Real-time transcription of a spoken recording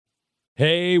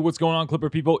Hey, what's going on, Clipper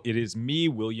people? It is me,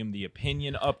 William the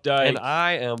Opinion Updike. And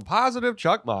I am Positive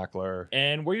Chuck Mockler.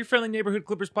 And we're your friendly neighborhood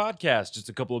Clippers podcast. Just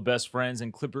a couple of best friends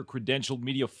and Clipper credentialed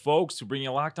media folks who bring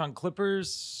you Locked On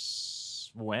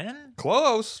Clippers. When?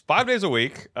 Close. 5 days a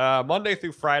week, Monday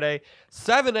through Friday,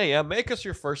 7 a.m. Make us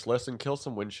your first listen, kill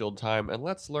some windshield time, and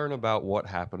let's learn about what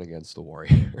happened against the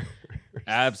Warriors.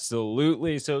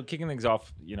 Absolutely. So kicking things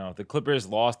off, the Clippers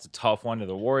lost a tough one to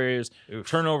the Warriors. Oof.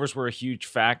 Turnovers were a huge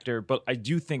factor, but I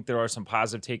do think there are some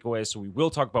positive takeaways. So we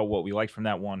will talk about what we liked from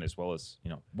that one as well as,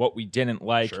 what we didn't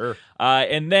like. Sure.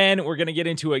 And then we're going to get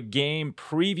into a game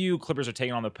preview. Clippers are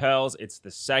taking on the Pels. It's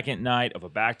the second night of a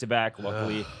back-to-back.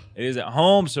 Luckily, it is at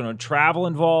home, so no travel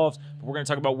involved. But we're going to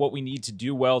talk about what we need to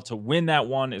do well to win that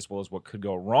one as well as what could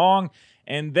go wrong.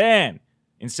 And then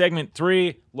in segment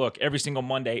 3, look, every single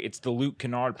Monday, it's the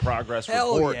Kennard Progress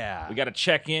Report. Yeah. We got to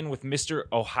check in with Mr.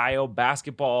 Ohio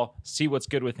basketball, see what's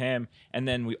good with him. And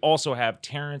then we also have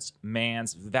Terance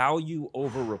Mann's value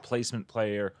over replacement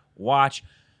player watch.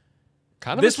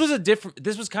 This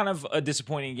was kind of a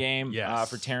disappointing game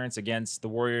for Terance against the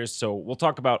Warriors. So we'll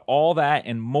talk about all that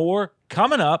and more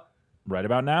coming up right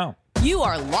about now. You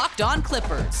are Locked On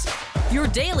Clippers, your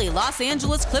daily Los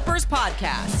Angeles Clippers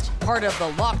podcast, part of the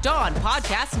Locked On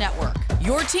Podcast Network,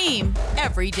 your team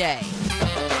every day.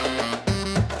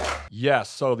 Yes,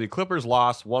 so the Clippers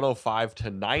lost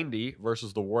 105-90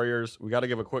 versus the Warriors. We got to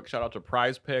give a quick shout out to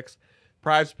Prize Picks.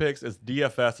 Prize Picks is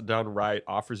DFS done right,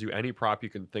 offers you any prop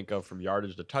you can think of from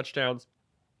yardage to touchdowns,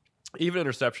 even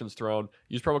interceptions thrown.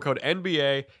 Use promo code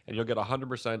NBA and you'll get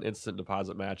 100% instant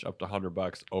deposit match up to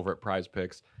 $100 over at Prize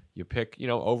Picks. You pick,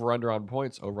 over under on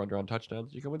points, over under on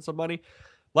touchdowns. You can win some money.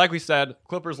 Like we said,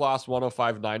 Clippers lost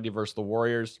 105-90 versus the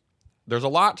Warriors. There's a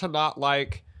lot to not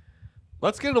like.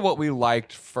 Let's get into what we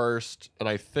liked first, and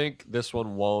I think this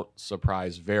one won't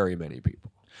surprise very many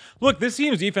people. Look, this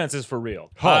team's defense is for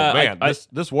real. Oh, man.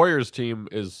 This Warriors team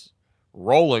is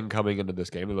rolling coming into this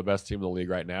game. They're the best team in the league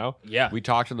right now. Yeah. We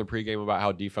talked in the pregame about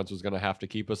how defense was going to have to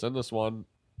keep us in this one,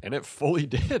 and it fully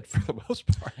did for the most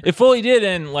part. It fully did,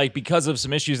 and because of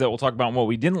some issues that we'll talk about and what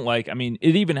we didn't like, it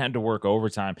even had to work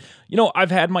overtime. I've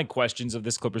had my questions of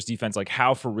this Clippers defense, like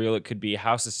how for real it could be,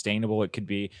 how sustainable it could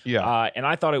be. Yeah. And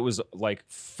I thought it was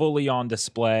fully on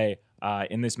display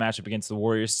in this matchup against the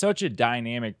Warriors. Such a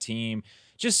dynamic team.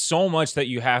 Just so much that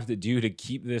you have to do to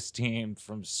keep this team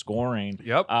from scoring.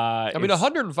 Yep.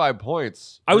 105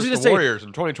 points. I was going to say Warriors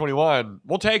in 2021.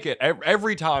 We'll take it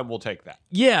every time. We'll take that.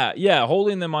 Yeah.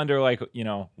 Holding them under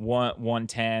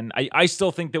 110. I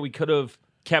still think that we could have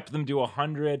kept them to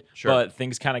 100, but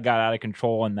things kind of got out of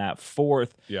control in that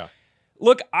fourth. Yeah.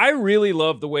 Look, I really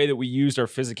love the way that we used our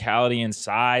physicality and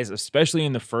size, especially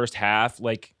in the first half.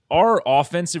 Our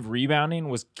offensive rebounding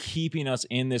was keeping us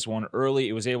in this one early.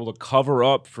 It was able to cover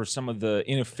up for some of the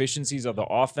inefficiencies of the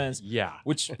offense. Yeah.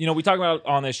 Which, we talk about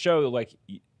on this show,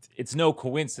 it's no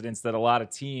coincidence that a lot of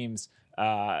teams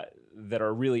that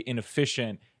are really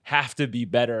inefficient have to be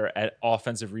better at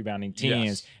offensive rebounding teams.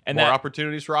 Yes. And more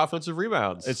opportunities for offensive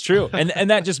rebounds. It's true. And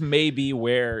that just may be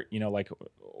where,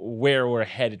 where we're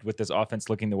headed with this offense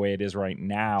looking the way it is right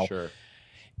now. Sure.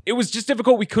 It was just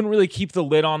difficult. We couldn't really keep the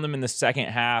lid on them in the second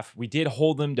half. We did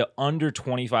hold them to under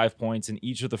 25 points in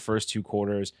each of the first 2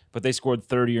 quarters, but they scored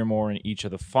 30 or more in each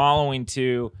of the following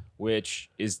 2,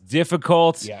 which is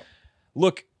difficult. Yeah.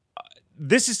 Look,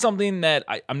 this is something that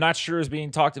I'm not sure is being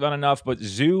talked about enough, but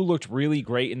Zoo looked really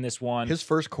great in this one. His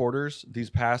first quarters, these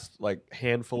past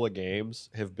handful of games,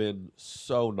 have been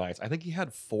so nice. I think he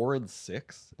had 4 and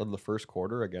 6 in the first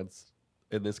quarter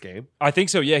in this game. I think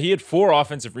so. Yeah, he had 4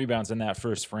 offensive rebounds in that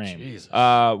first frame,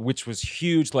 which was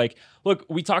huge. Look,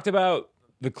 we talked about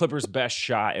the Clippers' best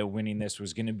shot at winning this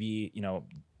was going to be,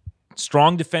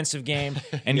 strong defensive game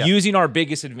and using our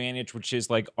biggest advantage, which is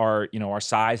our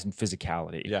size and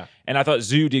physicality. Yeah. And I thought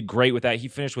Zoo did great with that. He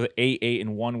finished with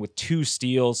 8-8-1 with 2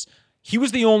 steals. He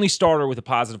was the only starter with a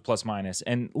positive plus minus.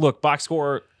 And look, box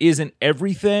score isn't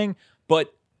everything,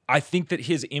 but I think that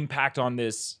his impact on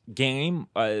this game,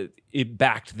 it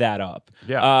backed that up.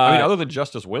 Yeah. Other than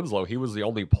Justice Winslow, he was the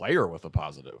only player with a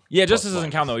positive. Yeah, Justice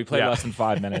doesn't count, though. He played less than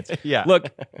 5 minutes. Yeah. Look,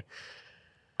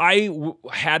 I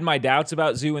had my doubts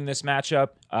about Zoo in this matchup.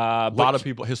 A lot of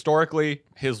people, historically,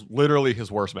 literally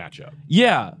his worst matchup.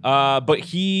 Yeah, but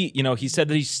he said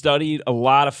that he studied a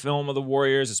lot of film of the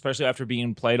Warriors, especially after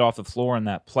being played off the floor in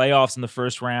that playoffs in the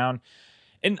first round.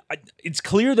 And it's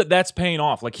clear that that's paying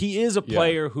off. He is a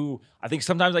player who I think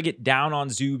sometimes I get down on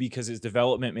Zoo because his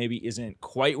development maybe isn't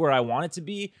quite where I want it to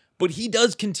be, but he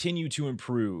does continue to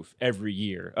improve every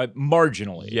year,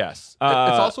 marginally. Yes.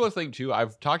 It's also a thing, too.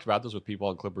 I've talked about this with people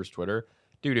on Clippers Twitter.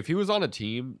 Dude, if he was on a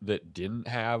team that didn't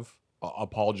have a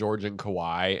Paul George and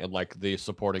Kawhi and like the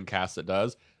supporting cast that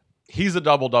does, he's a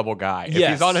double-double guy. If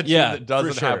Yes, he's on a team yeah, that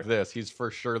doesn't for sure. have this, he's for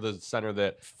sure the center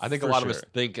that I think a For lot of us sure.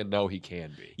 think and know he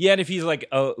can be. Yeah, and if he's like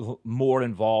more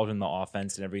involved in the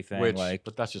offense and everything,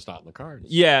 But that's just not in the cards.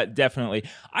 Yeah, definitely.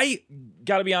 I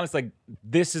gotta be honest, like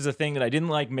this is a thing that I didn't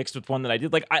like mixed with one that I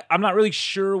did. Like I'm not really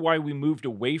sure why we moved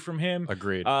away from him.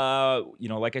 Agreed.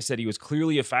 Like I said, he was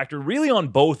clearly a factor really on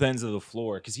both ends of the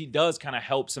floor because he does kind of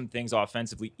help some things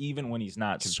offensively, even when he's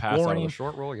not Can scoring. pass out of the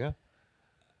short roll, yeah.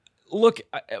 Look,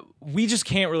 we just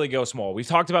can't really go small. We've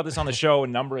talked about this on the show a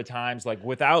number of times. Like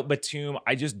without Batum,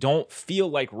 I just don't feel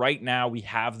like right now we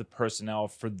have the personnel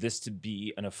for this to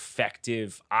be an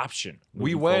effective option.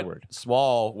 We went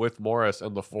small with Morris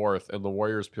in the fourth, and the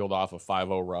Warriors peeled off a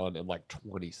 5-0 run in like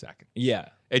 20 seconds. Yeah.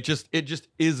 It just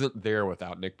isn't there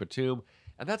without Nick Batum,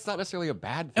 and that's not necessarily a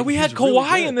bad thing. And we had He's really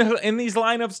Kawhi good. in these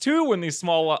lineups too when these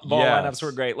small ball Yes. lineups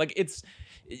were great. Like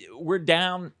we're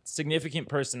down significant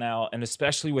personnel, and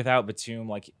especially without Batum,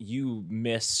 like you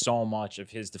miss so much of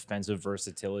his defensive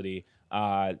versatility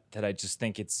that I just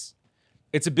think it's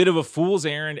a bit of a fool's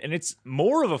errand, and it's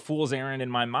more of a fool's errand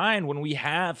in my mind when we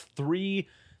have three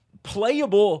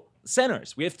playable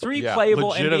centers. We have three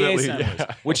playable NBA legitimately,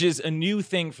 centers, which is a new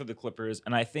thing for the Clippers,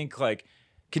 and I think like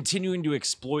continuing to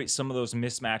exploit some of those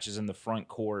mismatches in the front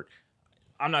court.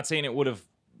 I'm not saying it would have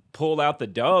pulled out the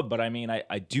dub, but I mean,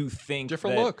 I do think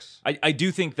Different that, looks. I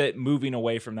do think that moving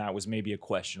away from that was maybe a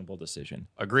questionable decision.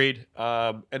 Agreed.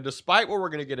 And despite what we're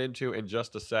going to get into in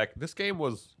just a sec, this game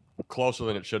was closer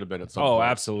than it should have been at some point. Oh,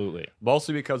 absolutely.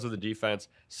 Mostly because of the defense.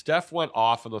 Steph went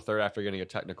off in the third after getting a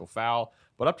technical foul.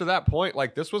 But up to that point,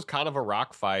 like this was kind of a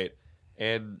rock fight.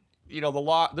 And, you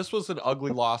know, this was an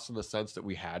ugly loss in the sense that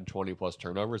we had 20 plus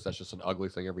turnovers. That's just an ugly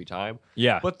thing every time.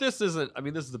 Yeah. But this isn't, I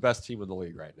mean, this is the best team in the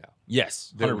league right now.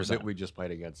 Yes, 100%. That we just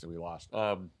played against and we lost.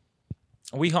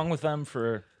 We hung with them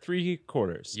for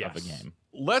 3/4 of the game.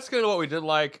 Let's get into what we didn't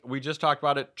like. We just talked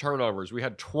about it. Turnovers. We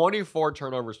had 24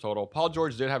 turnovers total. Paul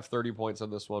George did have 30 points in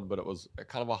this one, but it was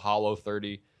kind of a hollow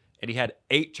 30. And he had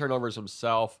 8 turnovers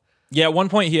himself. Yeah, at one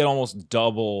point he had almost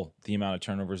double the amount of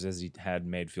turnovers as he had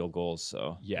made field goals.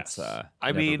 So yes,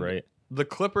 I mean, great. The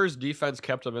Clippers defense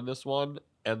kept him in this one,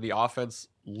 and the offense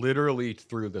literally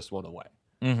threw this one away.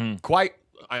 Mm-hmm.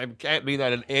 I can't mean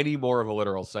that in any more of a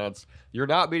literal sense. You're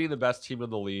not beating the best team in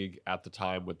the league at the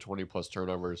time with 20 plus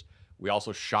turnovers. We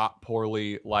also shot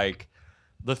poorly. Like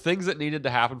the things that needed to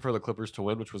happen for the Clippers to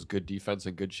win, which was good defense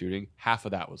and good shooting, half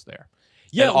of that was there.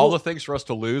 Yeah, and all the things for us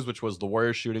to lose, which was the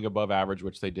Warriors shooting above average,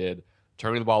 which they did,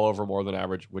 turning the ball over more than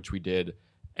average, which we did,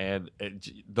 and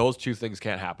those two things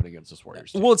can't happen against this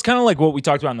Warriors team. Well, it's kind of like what we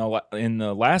talked about in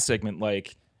the last segment.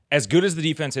 Like, as good as the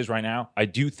defense is right now, I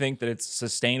do think that it's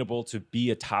sustainable to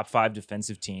be a top 5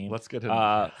 defensive team. Let's get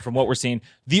into from what we're seeing.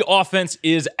 The offense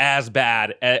is as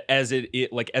bad as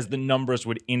as the numbers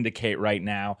would indicate right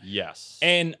now. Yes,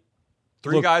 and.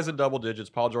 Three guys in double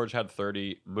digits. Paul George had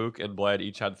 30. Mook and Bled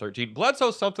each had 13.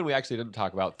 Bledsoe's something we actually didn't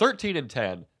talk about. 13 and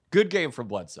 10. Good game from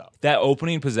Bledsoe. That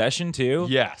opening possession, too?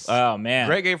 Yes. Oh, man.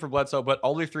 Great game from Bledsoe, but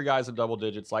only 3 guys in double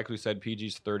digits. Like we said,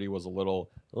 PG's 30 was a little...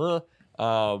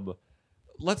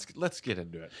 Let's get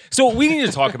into it. So we need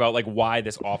to talk about like why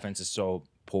this offense is so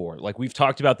poor. Like we've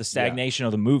talked about the stagnation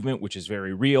of the movement, which is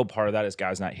very real. Part of that is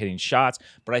guys not hitting shots,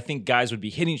 but I think guys would be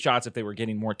hitting shots if they were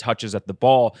getting more touches at the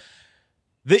ball.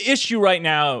 The issue right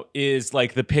now is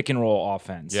like the pick and roll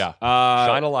offense. Yeah,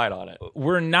 shine a light on it.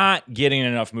 We're not getting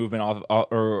enough movement off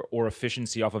or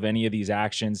efficiency off of any of these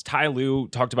actions. Ty Lue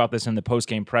talked about this in the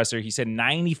post-game presser. He said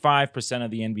 95% of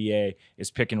the NBA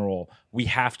is pick and roll. We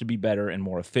have to be better and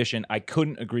more efficient. I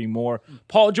couldn't agree more.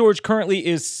 Paul George currently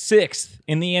is 6th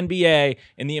in the NBA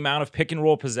in the amount of pick and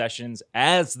roll possessions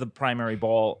as the primary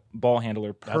ball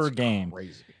handler per game.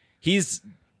 Crazy.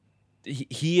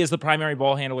 He is the primary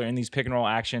ball handler in these pick and roll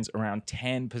actions, around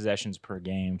 10 possessions per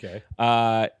game. Okay.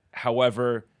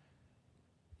 However,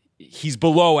 he's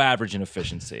below average in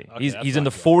efficiency. He's in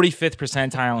the 45th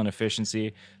percentile in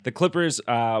efficiency. The Clippers,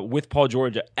 with Paul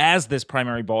George as this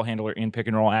primary ball handler in pick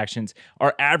and roll actions,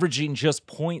 are averaging just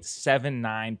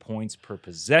 0.79 points per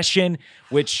possession,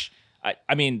 which...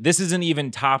 I mean, this isn't even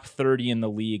top 30 in the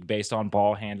league based on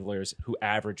ball handlers who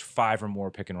average 5 or more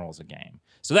pick and rolls a game.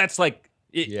 So that's like...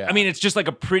 I mean, it's just like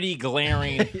a pretty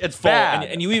glaring it's fault. bad.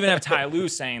 And you even have Ty Lue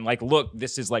saying, like, look,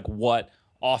 this is like what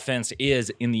offense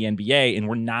is in the NBA, and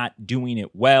we're not doing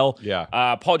it well.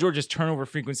 Yeah. Paul George's turnover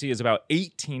frequency is about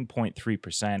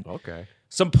 18.3%. Okay.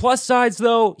 Some plus sides,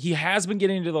 though, he has been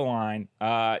getting to the line.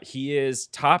 He is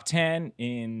top 10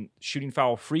 in shooting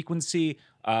foul frequency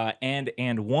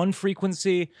and one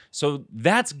frequency. So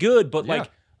that's good, but like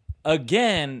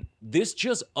again, this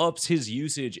just ups his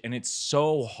usage, and it's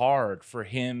so hard for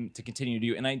him to continue to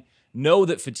do. And I know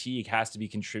that fatigue has to be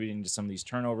contributing to some of these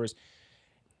turnovers.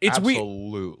 It's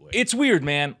Absolutely. It's weird,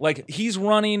 man. Like, he's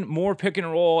running more pick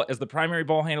and roll as the primary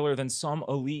ball handler than some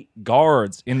elite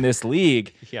guards in this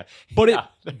league. Yeah. But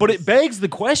it begs the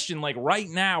question, like, right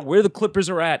now, where the Clippers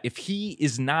are at, if he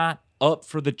is not up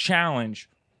for the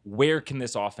challenge, where can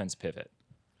this offense pivot?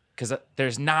 Because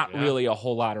there's not really a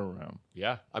whole lot of room.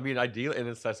 Yeah. I mean, ideally, and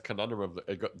it's that conundrum of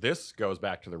this goes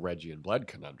back to the Reggie and Bled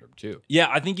conundrum, too. Yeah,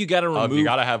 I think you got to remove. You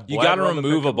got to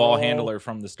remove a ball handler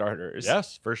from the starters.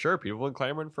 Yes, for sure. People have been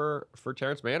clamoring for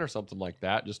Terance Mann or something like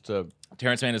that.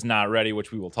 Terance Mann is not ready,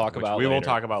 which we will talk about. We will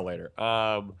talk about later.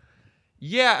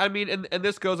 Yeah, I mean, and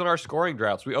this goes in our scoring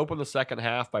droughts. We open the second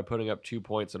half by putting up 2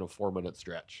 points in a 4-minute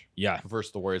stretch. Yeah,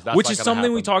 versus the Warriors. Which is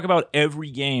something we talk about every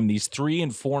game. These 3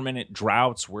 and 4 minute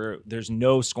droughts where there's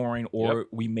no scoring, or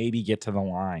we maybe get to the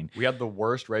line. We had the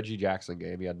worst Reggie Jackson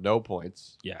game. He had no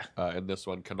points. Yeah, in this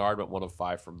one, Kennard went 1 of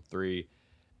 5 from 3.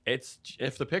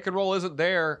 If the pick and roll isn't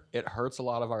there, it hurts a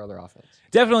lot of our other offense.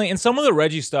 Definitely. And some of the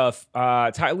Reggie stuff,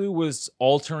 Ty Lue was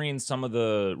altering some of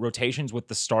the rotations with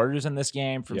the starters in this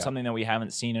game from something that we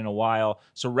haven't seen in a while.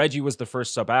 So Reggie was the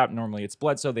first sub out. Normally it's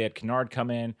Bledsoe. They had Kennard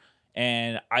come in.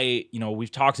 And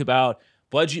we've talked about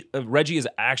Reggie is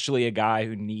actually a guy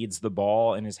who needs the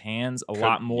ball in his hands a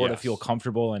lot more to feel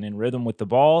comfortable and in rhythm with the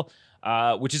ball.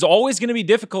 Which is always going to be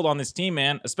difficult on this team,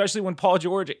 man, especially when Paul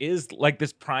George is like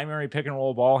this primary pick and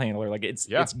roll ball handler. Like it's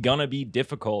going to be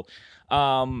difficult.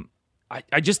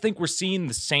 I just think we're seeing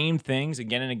the same things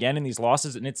again and again in these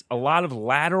losses, and it's a lot of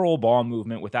lateral ball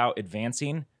movement without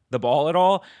advancing the ball at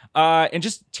all, and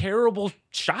just terrible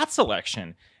shot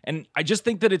selection. And I just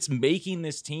think that it's making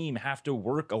this team have to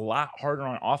work a lot harder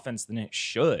on offense than it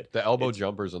should. The elbow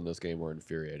jumpers in this game were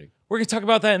infuriating. We're going to talk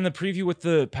about that in the preview with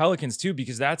the Pelicans too,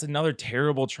 because that's another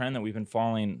terrible trend that we've been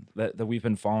falling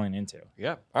into.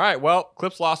 Yeah. All right. Well,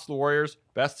 Clips lost to the Warriors,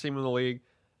 best team in the league.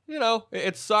 You know,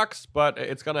 it sucks, but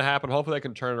it's going to happen. Hopefully they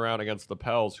can turn it around against the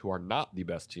Pels, who are not the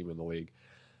best team in the league.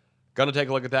 Going to take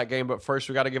a look at that game, but first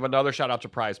we got to give another shout out to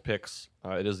Prize Picks.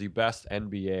 It is the best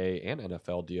NBA and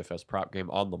NFL DFS prop game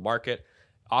on the market.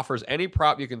 Offers any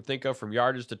prop you can think of from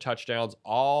yardage to touchdowns.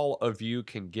 All of you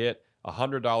can get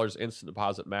 $100 instant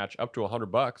deposit match up to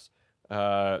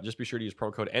 $100. Just be sure to use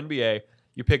promo code NBA.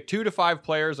 You pick 2 to 5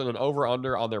 players and an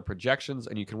over-under on their projections,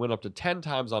 and you can win up to 10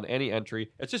 times on any entry.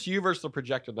 It's just you versus the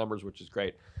projected numbers, which is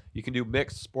great. You can do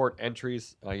mixed sport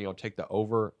entries. Take the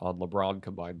over on LeBron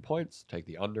combined points. Take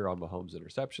the under on Mahomes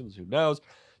interceptions. Who knows?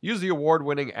 Use the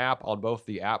award-winning app on both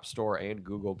the App Store and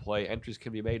Google Play. Entries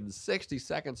can be made in 60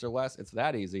 seconds or less. It's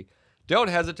that easy. Don't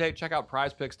hesitate. Check out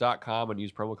prizepicks.com and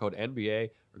use promo code NBA,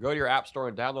 or go to your app store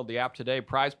and download the app today.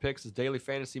 Prize Picks is daily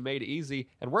fantasy made easy.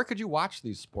 And where could you watch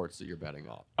these sports that you're betting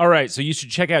on? All right, so you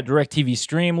should check out DirecTV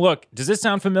Stream. Look, does this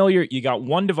sound familiar? You got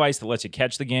one device that lets you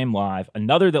catch the game live,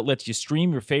 another that lets you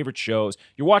stream your favorite shows.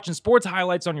 You're watching sports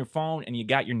highlights on your phone, and you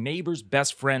got your neighbor's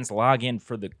best friends log in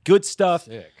for the good stuff.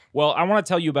 Sick. Well, I want to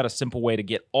tell you about a simple way to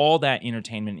get all that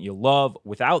entertainment you love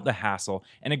without the hassle,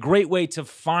 and a great way to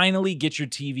finally get your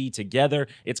TV together.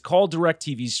 It's called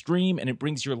DirecTV Stream, and it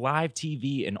brings your live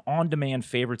TV and on-demand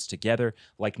favorites together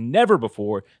like never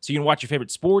before, so you can watch your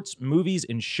favorite sports, movies,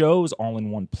 and shows all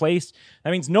in one place.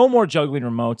 That means no more juggling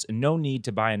remotes and no need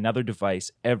to buy another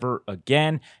device ever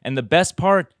again. And the best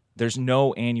part, there's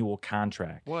no annual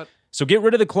contract. What? So get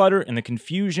rid of the clutter and the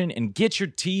confusion and get your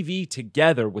TV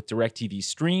together with DirecTV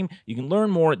Stream. You can learn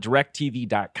more at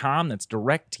directtv.com. That's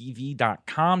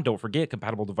directtv.com. Don't forget,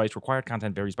 compatible device required.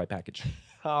 Content varies by package.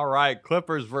 All right,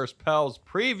 Clippers versus Pels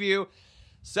preview.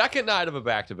 Second night of a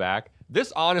back-to-back.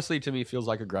 This honestly to me feels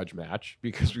like a grudge match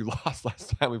because we lost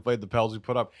last time we played the Pels. We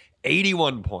put up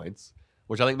 81 points,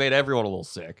 which I think made everyone a little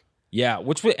sick. Yeah,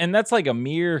 and that's like a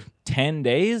mere 10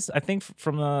 days, I think,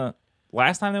 from the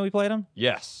last time that we played them.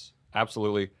 Yes.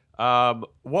 Absolutely. What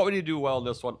we need to do well in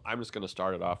this one, I'm just going to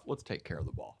start it off. Let's take care of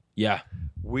the ball. Yeah.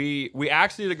 We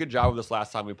actually did a good job of this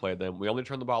last time we played them. We only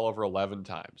turned the ball over 11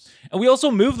 times. And we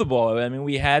also moved the ball. I mean,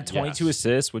 we had 22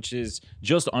 assists, which is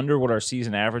just under what our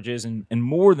season average is, and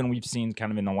more than we've seen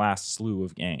kind of in the last slew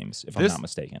of games, if I'm not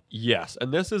mistaken. Yes,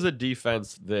 and this is a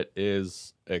defense that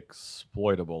is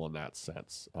exploitable in that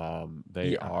sense.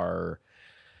 They are...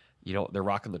 they're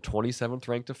rocking the 27th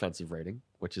ranked defensive rating,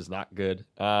 which is not good.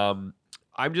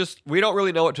 We don't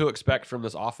really know what to expect from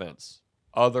this offense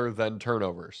other than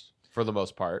turnovers for the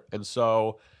most part. And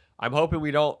so I'm hoping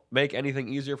we don't make anything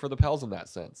easier for the Pels in that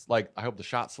sense. Like, I hope the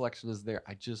shot selection is there.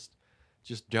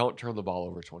 Just don't turn the ball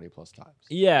over 20+ times.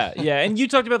 Yeah. And you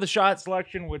talked about the shot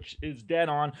selection, which is dead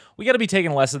on. We got to be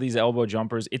taking less of these elbow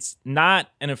jumpers. It's not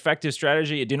an effective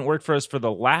strategy. It didn't work for us for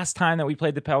the last time that we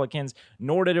played the Pelicans,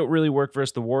 nor did it really work for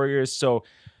us, the Warriors. So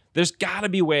there's got to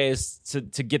be ways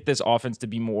to get this offense to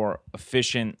be more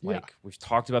efficient. Like we've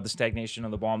talked about the stagnation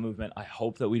of the ball movement. I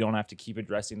hope that we don't have to keep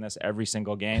addressing this every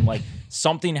single game. Like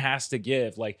something has to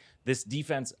give. Like this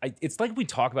defense, it's like we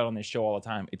talk about on this show all the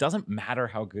time. It doesn't matter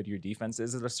how good your defense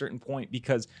is at a certain point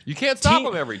because you can't stop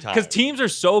them every time. Because teams are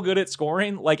so good at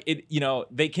scoring, like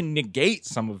they can negate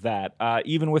some of that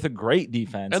even with a great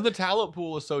defense. And the talent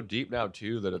pool is so deep now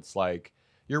too that it's like.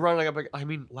 You're running up. I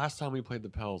mean, last time we played the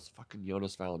Pels, fucking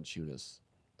Jonas Valanciunas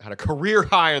had a career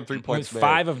high in 3 points made.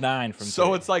 5 of 9 from So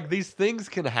 3. it's like these things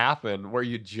can happen where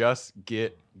you just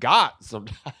got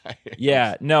sometimes.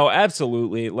 Yeah, no,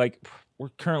 absolutely. Like we're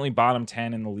currently bottom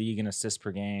 10 in the league in assists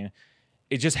per game.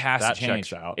 It just has to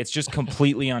change. Checks out. It's just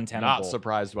completely untenable. Not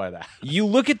surprised by that. You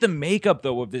look at the makeup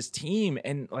though of this team,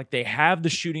 and like they have the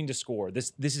shooting to score.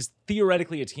 This is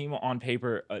theoretically a team on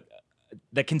paper.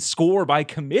 That can score by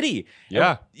committee.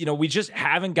 Yeah. And, we just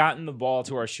haven't gotten the ball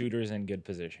to our shooters in good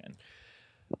position.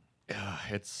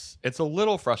 It's a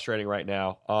little frustrating right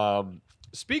now.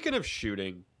 Speaking of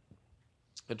shooting,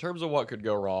 in terms of what could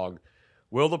go wrong,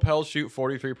 will the Pels shoot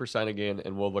 43% again,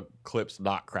 and will the Clips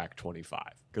not crack 25?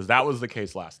 Because that was the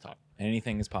case last time.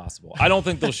 Anything is possible. I don't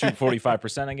think they'll shoot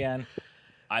 45% again.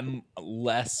 I'm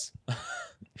less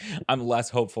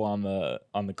hopeful on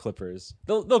the Clippers.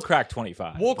 They'll crack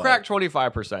 25. We'll crack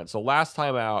 25%. So last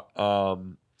time out,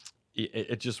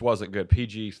 it just wasn't good.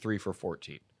 PG 3 for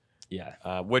 14.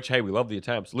 Yeah. Which, hey, we love the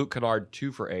attempts. Luke Kennard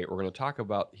 2 for 8. We're going to talk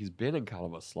about. He's been in kind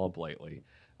of a slump lately.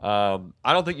 I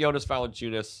don't think Jonas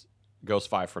Valanciunas goes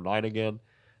 5 for 9 again.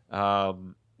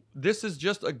 This is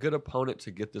just a good opponent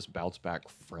to get this bounce back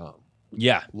from.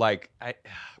 Yeah. Like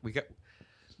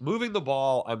moving the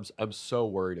ball, I'm so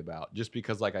worried about, just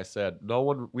because, like I said,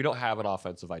 we don't have an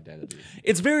offensive identity.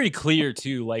 It's very clear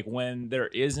too, like when there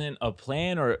isn't a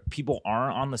plan or people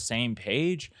aren't on the same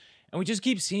page, and we just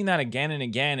keep seeing that again and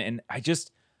again. And I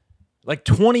just, like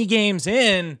 20 games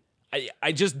in,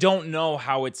 I just don't know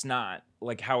how it's not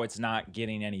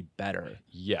getting any better.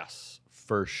 Yes,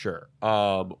 for sure.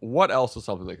 What else is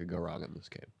something that could go wrong in this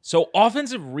game? So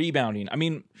offensive rebounding. I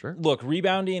mean, sure. Look,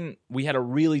 rebounding, we had a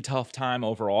really tough time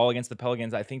overall against the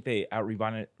Pelicans. I think they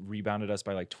rebounded us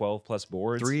by like 12 plus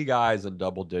boards. 3 guys in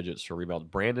double digits for rebounds.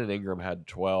 Brandon Ingram had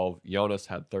 12. Jonas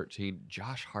had 13.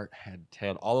 Josh Hart had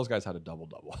 10. All those guys had a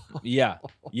double-double. Yeah.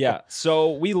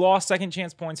 So we lost second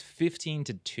chance points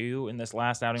 15-2 in this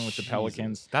last outing with the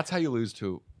Pelicans. That's how you lose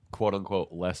to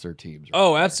quote-unquote lesser teams. Right?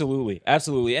 Oh, absolutely.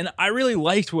 And I really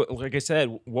liked what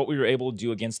we were able to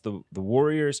do against the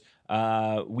Warriors.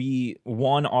 We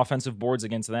won offensive boards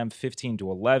against them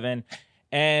 15-11,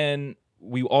 and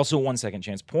we also won second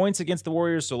chance points against the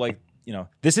Warriors. So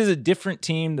this is a different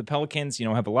team. The Pelicans,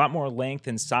 have a lot more length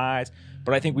and size,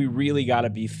 but I think we really got to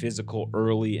be physical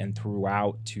early and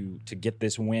throughout to get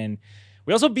this win.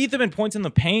 We also beat them in points in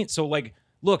the paint. So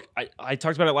look, I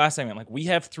talked about it last time. Like, we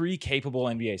have 3 capable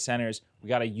NBA centers. We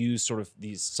got to use sort of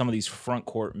some of these front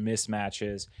court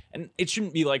mismatches, and it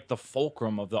shouldn't be like the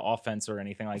fulcrum of the offense or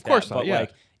anything like that. Of course not. But yeah.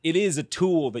 It is a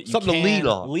tool that you something can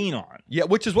to lean on. Yeah,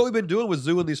 which is what we've been doing with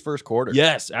Zoo in these first quarters.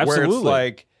 Yes, absolutely. Where it's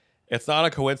like, it's not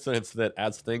a coincidence that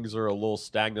as things are a little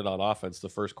stagnant on offense, the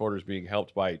first quarter is being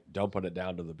helped by dumping it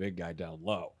down to the big guy down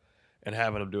low and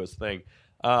having him do his thing.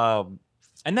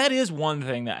 And that is one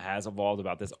thing that has evolved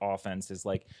about this offense is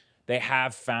like they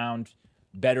have found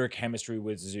better chemistry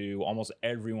with Zoo, almost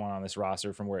everyone on this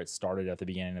roster from where it started at the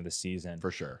beginning of the season.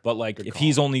 For sure. But if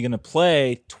he's only going to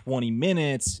play 20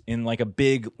 minutes in like a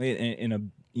big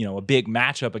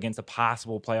matchup against a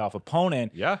possible playoff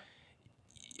opponent,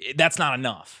 that's not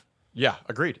enough. Yeah,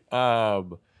 agreed.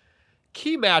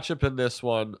 Key matchup in this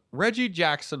one, Reggie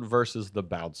Jackson versus the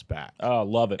bounce back. Oh,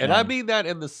 love it. And man. I mean that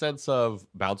in the sense of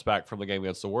bounce back from the game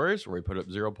against the Warriors, where he put up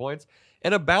 0 points,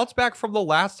 and a bounce back from the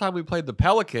last time we played the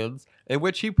Pelicans, in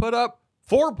which he put up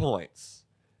 4 points.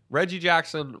 Reggie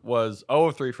Jackson was 0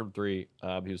 of 3 from 3.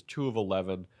 He was 2 of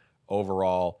 11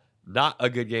 overall. Not a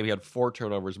good game. He had 4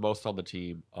 turnovers, most on the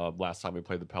team last time we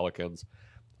played the Pelicans.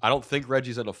 I don't think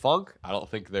Reggie's in a funk. I don't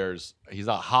think he's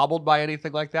not hobbled by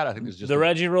anything like that. I think it's just the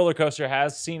Reggie roller coaster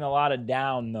has seen a lot of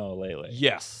down though lately.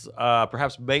 Yes,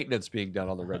 perhaps maintenance being done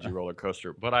on the Reggie roller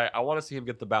coaster, but I want to see him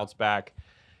get the bounce back.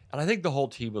 And I think the whole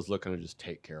team is looking to just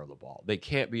take care of the ball. They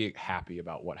can't be happy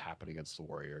about what happened against the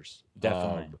Warriors.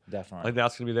 Definitely. I think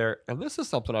that's going to be there. And this is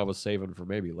something I was saving for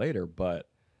maybe later, but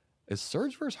is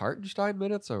Serge versus Hartenstein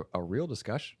minutes a real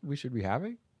discussion we should be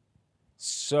having?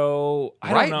 So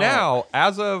I right don't know. now,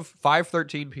 as of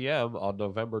 5:13 p.m. on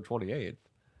November 28th,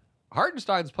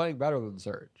 Hartenstein's playing better than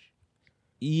Serge.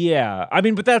 Yeah, I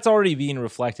mean, but that's already being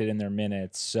reflected in their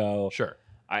minutes. So Sure.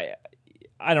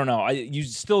 I don't know. You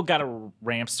still got to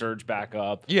ramp Serge back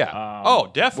up. Yeah.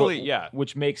 Definitely.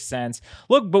 Which makes sense.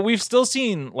 Look, but we've still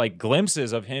seen like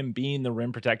glimpses of him being the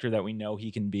rim protector that we know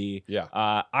he can be. Yeah.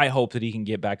 I hope that he can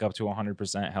get back up to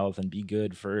 100% health and be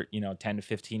good for 10 to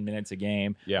 15 minutes a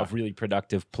game of really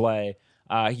productive play.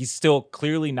 He's still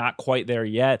clearly not quite there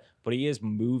yet, but he is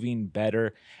moving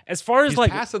better. As far as He's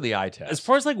passing the eye test. As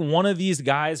far as like one of these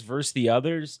guys versus the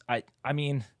others, I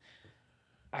mean,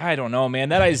 I don't know, man.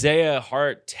 That Isaiah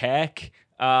Hart tech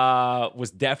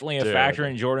was definitely a factor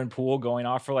in Jordan Poole going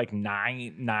off for like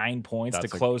nine points to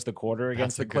close the quarter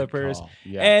against the Clippers.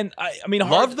 Yeah. And I mean,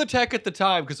 loved the tech at the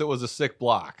time because it was a sick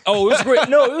block. Oh, it was great.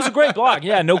 No, it was a great block.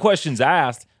 Yeah, no questions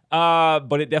asked.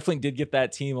 But it definitely did get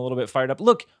that team a little bit fired up.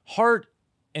 Look, Hart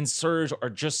and Serge are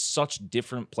just such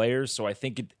different players, so I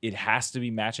think it has to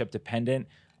be matchup dependent.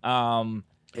 And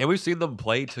we've seen them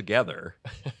play together.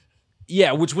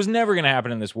 Yeah, which was never going to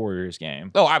happen in this Warriors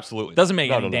game. Oh, absolutely. Doesn't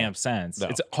make any damn sense. No.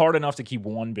 It's hard enough to keep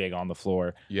one big on the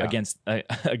floor against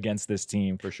this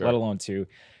team, for sure. Let alone two.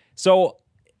 So,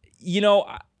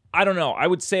 I don't know. I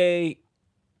would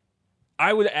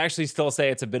actually still say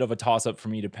it's a bit of a toss-up for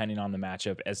me depending on the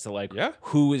matchup as to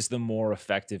who is the more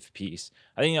effective piece.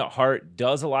 I think Hart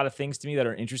does a lot of things to me that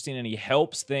are interesting, and he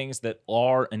helps things that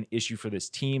are an issue for this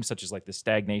team, such as like the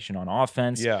stagnation on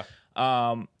offense. Yeah.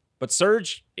 But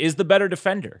Serge is the better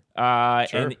defender. Sure.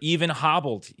 And even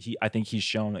hobbled, I think he's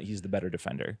shown that he's the better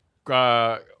defender.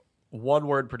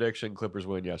 One-word prediction, Clippers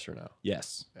win, yes or no?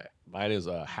 Yes. Okay. Mine is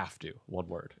have to. One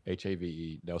word.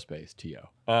 HAVE, no space, TO.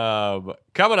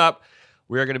 Coming up,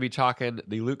 we are going to be talking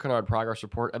the Luke Kennard Progress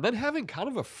Report and then having kind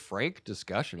of a frank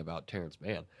discussion about Terance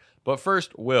Mann. But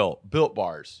first, Will, Built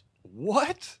Bars.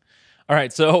 What? All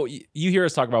right, so you hear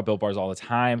us talk about Built Bars all the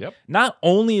time. Yep. Not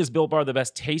only is Built Bar the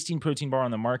best tasting protein bar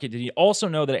on the market, did you also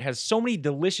know that it has so many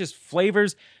delicious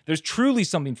flavors? There's truly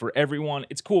something for everyone.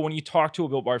 It's cool when you talk to a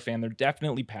Built Bar fan, they're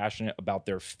definitely passionate about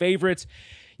their favorites.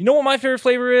 You know what my favorite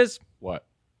flavor is? What?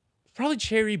 Probably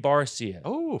cherry barcia.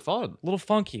 Oh, fun. A little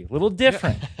funky, a little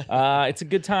different. It's a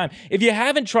good time. If you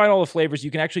haven't tried all the flavors,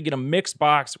 you can actually get a mixed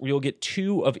box where you'll get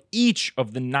 2 of each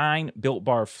of the 9 Built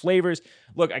Bar flavors.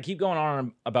 Look, I keep going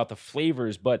on about the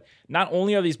flavors, but not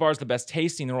only are these bars the best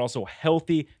tasting, they're also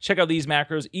healthy. Check out these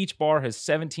macros. Each bar has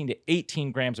 17 to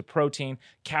 18 grams of protein,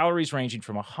 calories ranging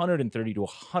from 130 to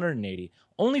 180,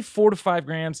 only 4 to 5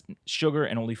 grams sugar,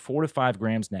 and only 4 to 5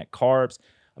 grams net carbs.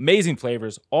 Amazing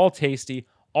flavors, all tasty,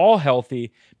 all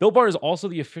healthy. Built Bar is also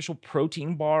the official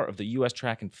protein bar of the U.S.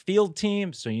 track and field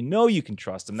team, so you can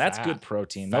trust them. That's good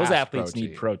protein. Those athletes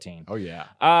need protein. Oh, yeah.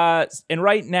 And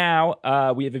right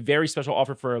now, we have a very special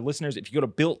offer for our listeners. If you go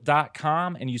to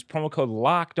Built.com and use promo code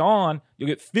LOCKEDON, you'll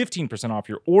get 15% off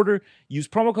your order. Use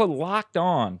promo code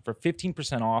LOCKEDON for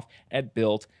 15% off at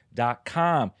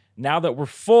Built.com. Now that we're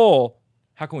full,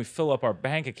 how can we fill up our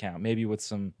bank account? Maybe with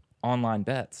some online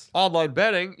bets. Online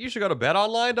betting, you should go to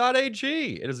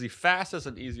betonline.ag. It is the fastest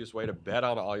and easiest way to bet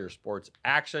on all your sports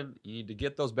action. You need to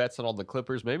get those bets in on the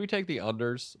Clippers. Maybe take the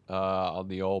unders on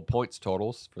the old points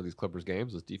totals for these Clippers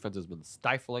games. This defense has been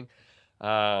stifling.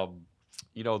 The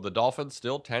Dolphins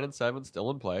still 10-7,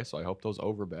 still in play, so I hope those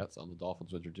over bets on the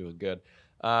Dolphins, which are doing good.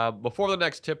 Before the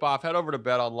next tip-off, head over to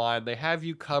BetOnline. They have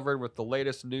you covered with the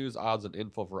latest news, odds, and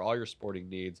info for all your sporting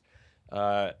needs.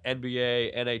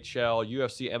 NBA, NHL,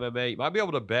 UFC, MMA. You might be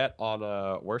able to bet on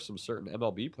where some certain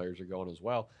MLB players are going as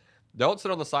well. Don't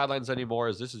sit on the sidelines anymore,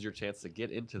 as this is your chance to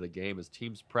get into the game as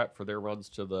teams prep for their runs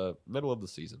to the middle of the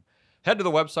season. Head to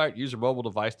the website, use your mobile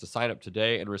device to sign up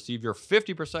today and receive your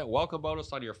 50% welcome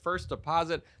bonus on your first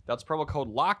deposit. That's promo code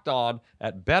LOCKEDON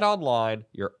at BetOnline,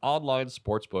 your online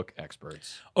sportsbook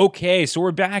experts. Okay, so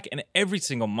we're back, and every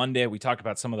single Monday we talk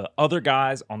about some of the other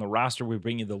guys on the roster. We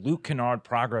bring you the Luke Kennard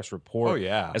Progress Report,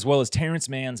 as well as Terance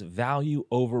Mann's Value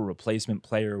Over Replacement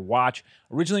Player Watch.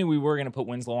 Originally, we were going to put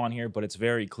Winslow on here, but it's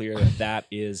very clear that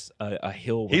is a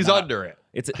hill. He's under it.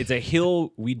 It's a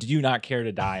hill we do not care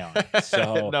to die on.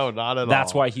 So no, not at all.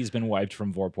 That's why he's been wiped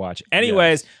from Vorp Watch.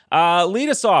 Anyways, lead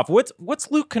us off.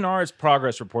 What's Luke Kennard's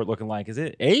progress report looking like? Is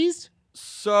it A's?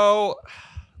 So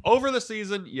over the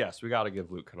season, yes, we got to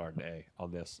give Luke Kennard an A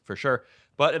on this for sure.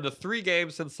 But in the 3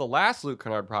 games since the last Luke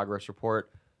Kennard progress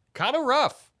report, kind of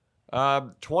rough.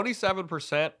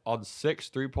 27% on 6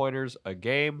 3-pointers a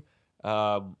game,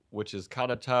 which is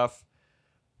kind of tough.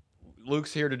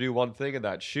 Luke's here to do one thing, and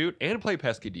that's shoot and play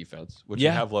pesky defense, which you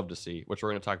have loved to see, which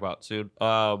we're going to talk about soon.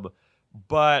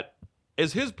 But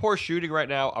Is his poor shooting right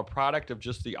now a product of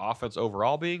just the offense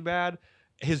overall being bad?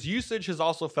 His usage has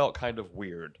also felt kind of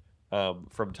weird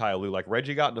from Ty Lue. Like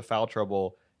Reggie got into foul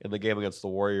trouble in the game against the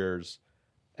Warriors,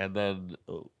 and then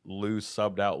Lue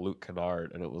subbed out Luke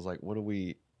Kennard, and it was like, what do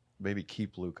we maybe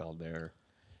keep Luke on there?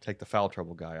 Take the foul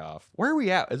trouble guy off. Where are we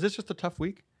at? Is this just a tough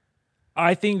week?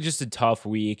 I think just a tough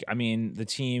week. I mean, the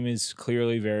team is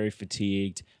clearly very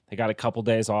fatigued. They got a couple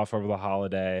days off over the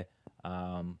holiday.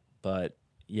 But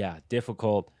yeah,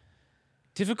 difficult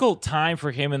time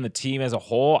for him and the team as a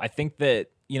whole. I think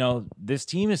that, this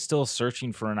team is still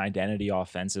searching for an identity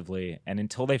offensively. And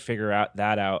until they figure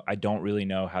that out, I don't really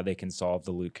know how they can solve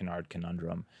the Luke Kennard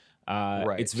conundrum.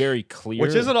 Right. It's very clear.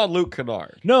 Which isn't on Luke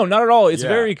Kennard. No, not at all. It's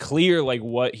very clear like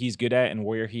what he's good at and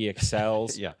where he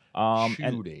excels. Yeah.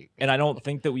 Shooting. And I don't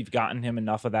think that we've gotten him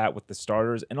enough of that with the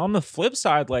starters. And on the flip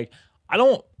side,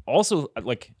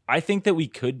 I think that we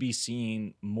could be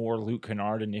seeing more Luke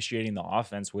Kennard initiating the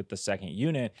offense with the second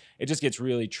unit. It just gets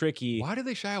really tricky. Why do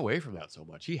they shy away from that so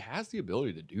much? He has the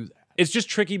ability to do that. It's just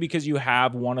tricky because you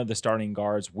have one of the starting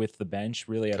guards with the bench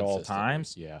really at all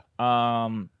times. Yeah.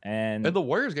 And in the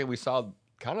Warriors game, we saw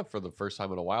kind of for the first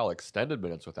time in a while extended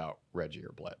minutes without Reggie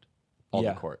or Bled on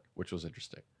the court, which was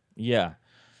interesting. Yeah.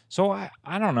 So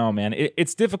I don't know, man.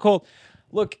 It's difficult.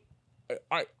 Look,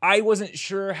 I wasn't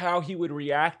sure how he would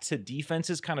react to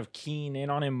defenses kind of keying in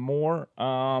on him more.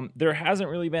 There hasn't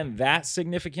really been that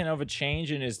significant of a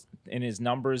change in his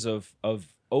numbers of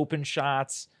open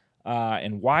shots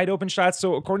and wide open shots.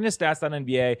 So according to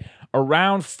stats.nba,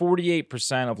 around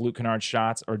 48% of Luke Kennard's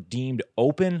shots are deemed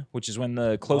open, which is when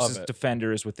the closest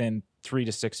defender is within 3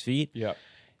 to 6 feet. Yeah.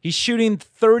 He's shooting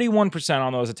 31%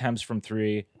 on those attempts from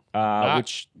three.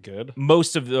 Which good.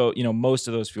 Most of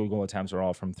those field goal attempts are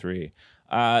all from three.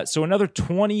 So another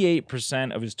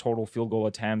 28% of his total field goal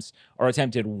attempts are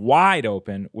attempted wide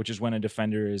open, which is when a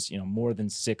defender is more than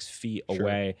 6 feet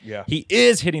away. Yeah, he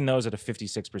is hitting those at a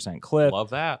 56% clip. Love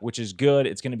that, which is good.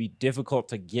 It's going to be difficult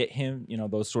to get him,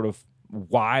 those sort of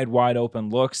wide open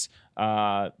looks.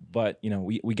 But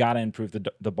we got to improve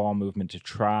the ball movement to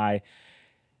try.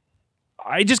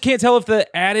 I just can't tell if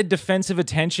the added defensive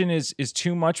attention is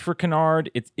too much for Kennard.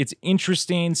 It's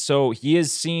interesting. So he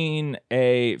is seeing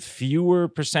a fewer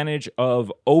percentage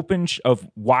of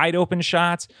wide open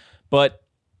shots, but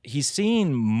he's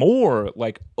seeing more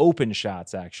like open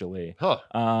shots actually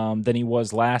than he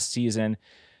was last season.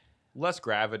 Less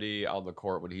gravity on the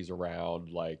court when he's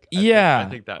around. I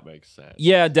think that makes sense.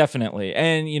 Yeah, definitely.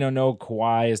 And no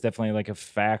Kawhi is definitely like a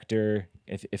factor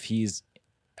if he's.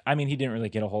 I mean, he didn't really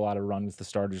get a whole lot of run with the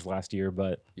starters last year,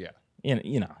 but you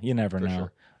never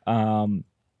know. Sure.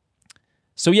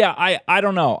 So yeah, I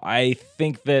don't know. I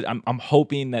think that I'm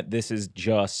hoping that this is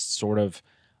just sort of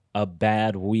a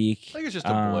bad week. I think it's just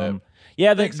a blip.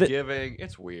 Yeah, Thanksgiving,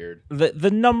 it's weird.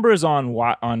 The numbers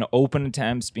on open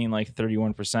attempts being like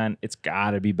 31%, it's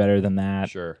got to be better than that.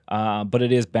 Sure. But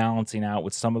it is balancing out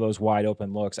with some of those wide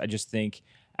open looks. I just think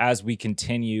as we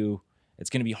continue, it's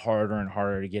going to be harder and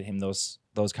harder to get him those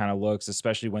kind of looks,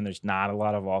 especially when there's not a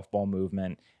lot of off-ball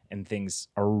movement and things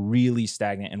are really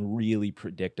stagnant and really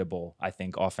predictable, I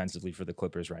think, offensively for the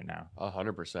Clippers right now.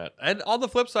 100%. And on the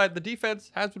flip side, the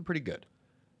defense has been pretty good.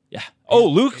 Yeah. Oh,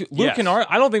 Luke Kennard.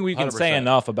 I don't think we can 100%. say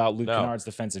enough about Luke Kennard's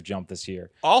defensive jump this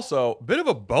year. Also, bit of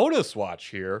a bonus watch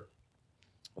here.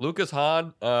 Lucas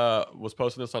Hahn was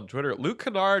posting this on Twitter. Luke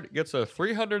Kennard gets a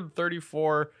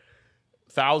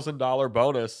 $334,000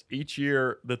 bonus each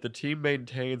year that the team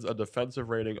maintains a defensive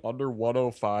rating under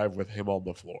 105 with him on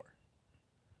the floor.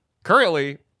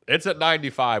 Currently, it's at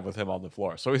 95 with him on the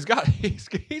floor. So he's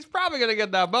probably going to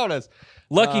get that bonus.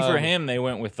 Lucky for him, they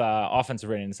went with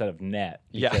offensive rating instead of net.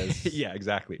 Because, yeah,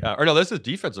 exactly. Or no, this is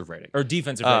defensive rating. Or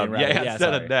defensive rating, right? Yeah,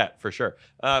 instead of net, for sure.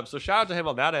 So shout out to him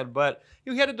on that end. But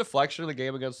he had a deflection in the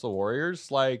game against the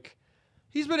Warriors. Like,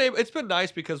 it's been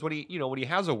nice because when he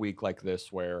has a week like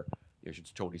this where he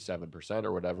shoots 27%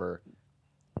 or whatever,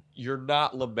 you're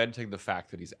not lamenting the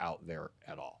fact that he's out there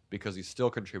at all because he's still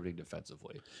contributing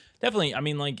defensively. Definitely. I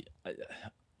mean, like,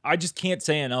 I just can't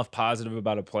say enough positive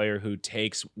about a player who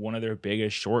takes one of their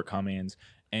biggest shortcomings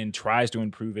and tries to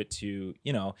improve it to,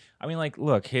 I mean, like,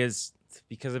 look, because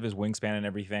of his wingspan and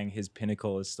everything, his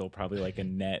pinnacle is still probably like a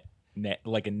net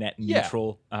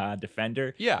neutral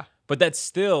defender. Yeah. But that's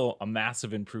still a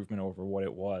massive improvement over what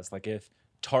it was. Like, if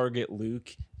target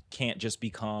Luke can't just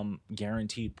become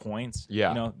guaranteed points.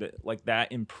 Yeah.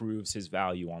 That improves his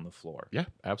value on the floor. Yeah,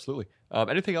 absolutely.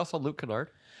 Anything else on Luke Kennard?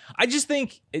 I just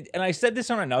think, and I said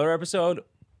this on another episode,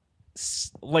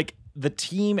 like the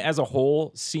team as a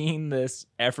whole, seeing this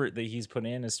effort that he's put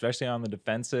in, especially on the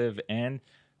defensive end,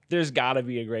 there's got to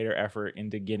be a greater effort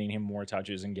into getting him more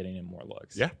touches and getting him more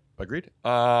looks. Yeah, agreed.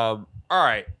 All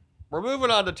right. We're moving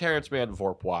on to Terance Mann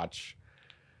VORP Watch.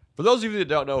 For those of you that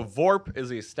don't know, VORP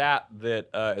is a stat that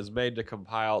is made to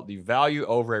compile the value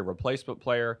over a replacement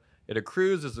player. It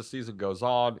accrues as the season goes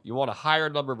on. You want a higher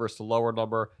number versus a lower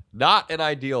number. Not an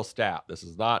ideal stat. This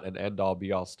is not an end-all,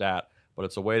 be-all stat, but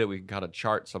it's a way that we can kind of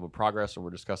chart some of progress when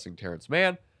we're discussing Terance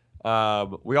Mann.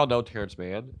 We all know Terance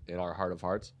Mann, in our heart of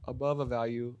hearts, above a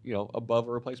value, above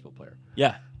a replacement player.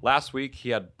 Yeah. Last week, he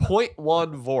had 0.1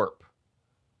 VORP.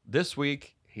 This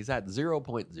week, he's at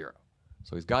 0.0.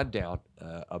 So he's gone down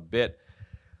a bit.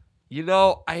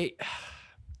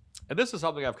 And this is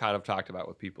something I've kind of talked about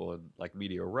with people in like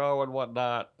Media Row and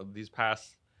whatnot these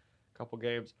past couple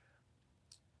games.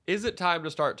 Is it time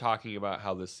to start talking about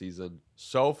how this season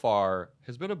so far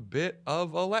has been a bit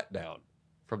of a letdown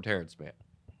from Terance Mann?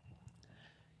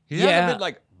 He hasn't been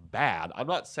like bad. I'm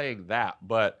not saying that,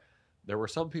 but there were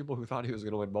some people who thought he was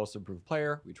going to win Most Improved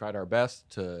Player. We tried our best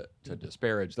to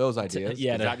disparage those ideas.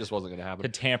 That just wasn't going to happen. To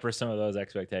tamper some of those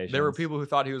expectations. There were people who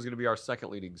thought he was going to be our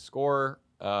second leading scorer.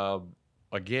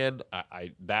 Again,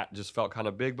 that just felt kind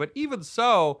of big. But even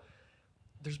so,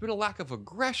 there's been a lack of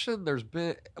aggression. There's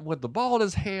been, with the ball in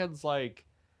his hands, like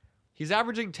he's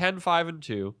averaging 10, 5, and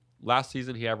 2. Last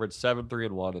season, he averaged 7, 3,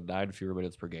 and 1 and 9 fewer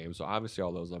minutes per game. So obviously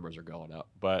all those numbers are going up.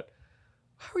 But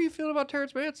how are you feeling about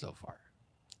Terance Mann so far?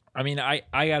 I mean, I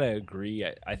gotta agree.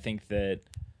 I think that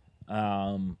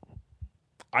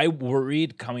I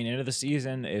worried coming into the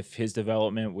season if his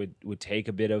development would take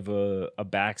a bit of a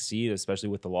back seat, especially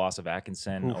with the loss of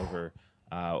Atkinson over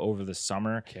the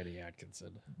summer. Kenny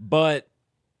Atkinson. But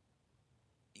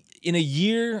in a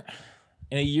year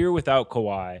without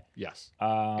Kawhi, yes,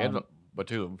 and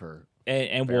Batum for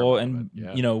and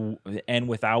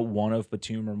without one of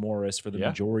Batum or Morris for the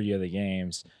majority of the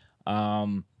games.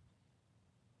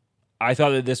 I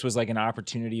thought that this was like an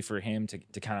opportunity for him to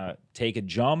kind of take a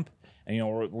jump.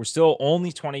 And, we're still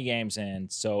only 20 games in,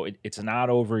 so it's not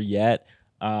over yet.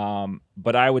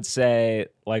 But I would say,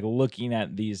 like, looking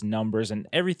at these numbers, and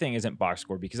everything isn't box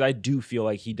score, because I do feel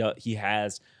like he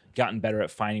has gotten better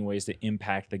at finding ways to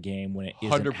impact the game when it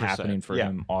isn't 100%, happening for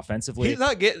him offensively. He's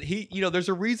not there's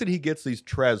a reason he gets these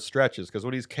Trez stretches, because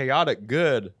when he's chaotic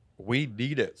good, we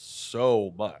need it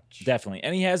so much. Definitely.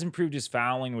 And he has improved his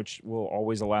fouling, which will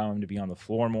always allow him to be on the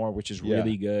floor more, which is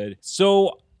really good.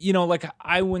 So,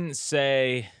 I wouldn't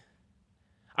say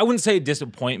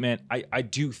disappointment. I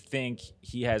do think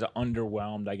he has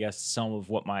underwhelmed, I guess, some of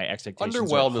what my expectations are.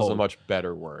 Underwhelmed is a much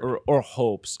better word. Or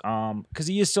hopes. Because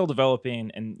he is still developing,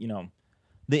 and,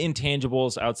 the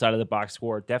intangibles outside of the box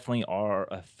score definitely are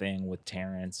a thing with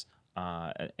Terance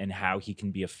and how he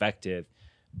can be effective.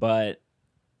 But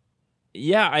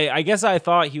yeah, I guess I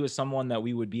thought he was someone that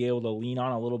we would be able to lean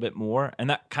on a little bit more,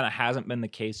 and that kind of hasn't been the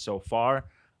case so far.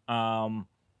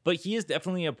 But he is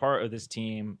definitely a part of this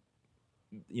team,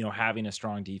 having a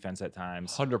strong defense at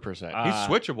times. 100%. He's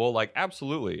switchable, like,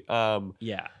 absolutely.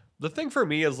 Yeah. The thing for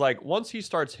me is, like, once he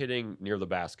starts hitting near the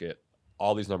basket,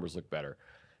 all these numbers look better.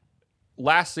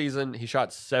 Last season, he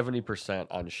shot 70%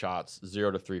 on shots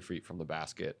 0 to 3 feet from the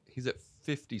basket. He's at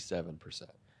 57%.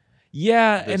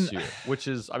 Yeah, this year, which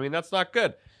is, that's not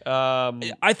good.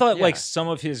 I thought like some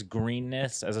of his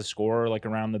greenness as a scorer, like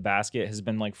around the basket, has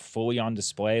been like fully on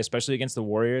display, especially against the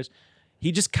Warriors.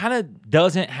 He just kind of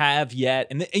doesn't have yet,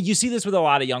 and you see this with a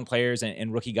lot of young players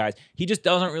and rookie guys. He just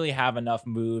doesn't really have enough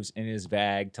moves in his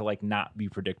bag to like not be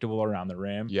predictable around the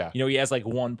rim. Yeah, he has like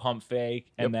one pump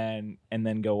fake and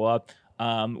then go up,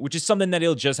 which is something that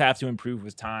he'll just have to improve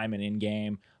with time and in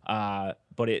game.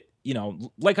 But it,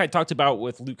 like I talked about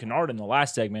with Luke Kennard in the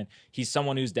last segment, he's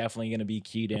someone who's definitely going to be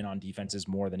keyed in on defenses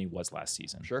more than he was last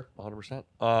season. Sure, 100%.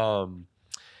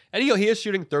 And he is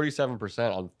shooting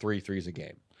 37% on 3 threes a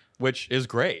game, which is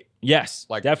great. Yes,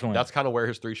 like definitely. That's kind of where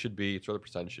his 3 should be. It's where the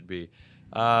percentage should be.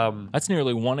 That's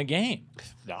nearly 1 a game.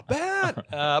 Not bad.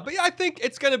 But yeah, I think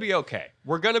it's going to be okay.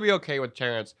 We're going to be okay with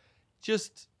Terance.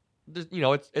 Just,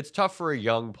 it's tough for a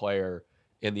young player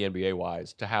in the NBA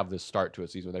wise to have this start to a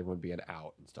season with everyone being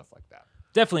out and stuff like that.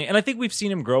 Definitely. And I think we've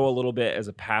seen him grow a little bit as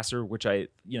a passer, which is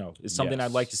something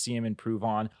I'd like to see him improve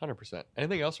on. 100%.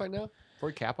 Anything else right now before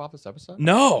we cap off this episode?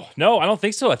 No, I don't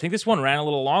think so. I think this one ran a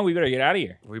little long. We better get out of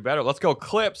here. We better. Let's go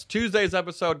Clips. Tuesday's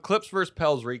episode, Clips versus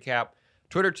Pels recap.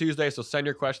 Twitter Tuesday, so send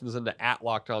your questions into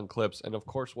 @LockedOnClips. And of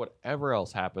course, whatever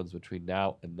else happens between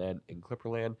now and then in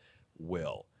Clipperland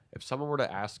will. If someone were to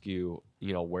ask you,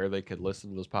 where they could listen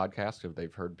to this podcast, if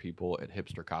they've heard people at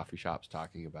hipster coffee shops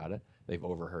talking about it, they've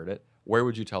overheard it, where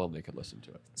would you tell them they could listen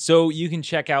to it? So you can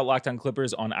check out Locked On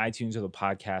Clippers on iTunes or the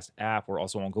podcast app. We're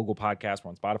also on Google Podcasts. We're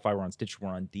on Spotify. We're on Stitcher. We're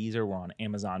on Deezer. We're on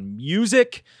Amazon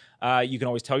Music. You can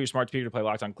always tell your smart speaker to play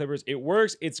Locked On Clippers. It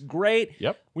works. It's great.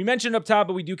 Yep. We mentioned up top,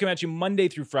 but we do come at you Monday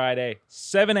through Friday,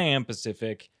 7 a.m.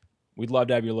 Pacific. We'd love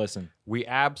to have you listen. We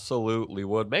absolutely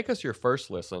would. Make us your first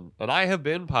listen. And I have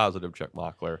been positive, Chuck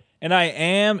Mockler. And I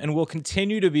am and will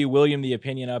continue to be William the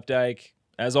Opinion Updike.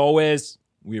 As always,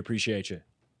 we appreciate you.